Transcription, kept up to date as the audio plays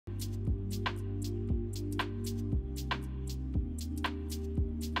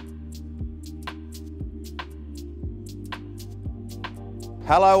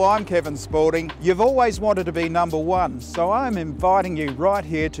Hello, I'm Kevin Spaulding. You've always wanted to be number one, so I'm inviting you right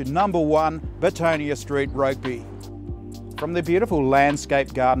here to number 1 Burtonia Street, Rokeby. From the beautiful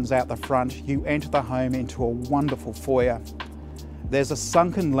landscape gardens out the front, you enter the home into a wonderful foyer. There's a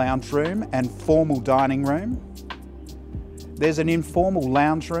sunken lounge room and formal dining room. There's an informal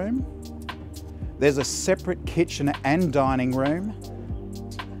lounge room. There's a separate kitchen and dining room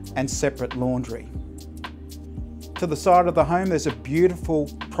and separate laundry. To the side of the home, there's a beautiful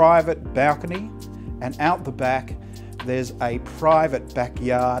private balcony, and out the back, there's a private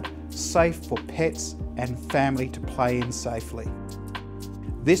backyard, safe for pets and family to play in safely.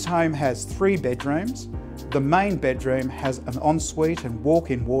 This home has 3 bedrooms. The main bedroom has an ensuite and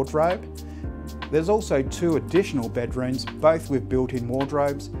walk-in wardrobe. There's also 2 additional bedrooms, both with built-in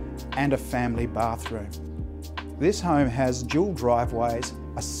wardrobes, and a family bathroom. This home has dual driveways,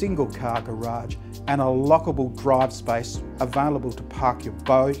 a single car garage, and a lockable drive space available to park your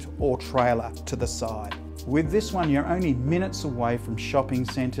boat or trailer to the side. With this one, you're only minutes away from shopping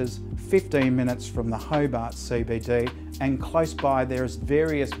centres, 15 minutes from the Hobart CBD, and close by there's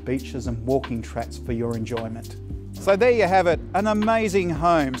various beaches and walking tracks for your enjoyment. So there you have it, an amazing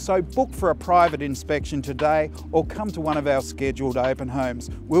home. So book for a private inspection today or come to one of our scheduled open homes.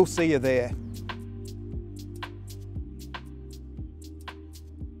 We'll see you there.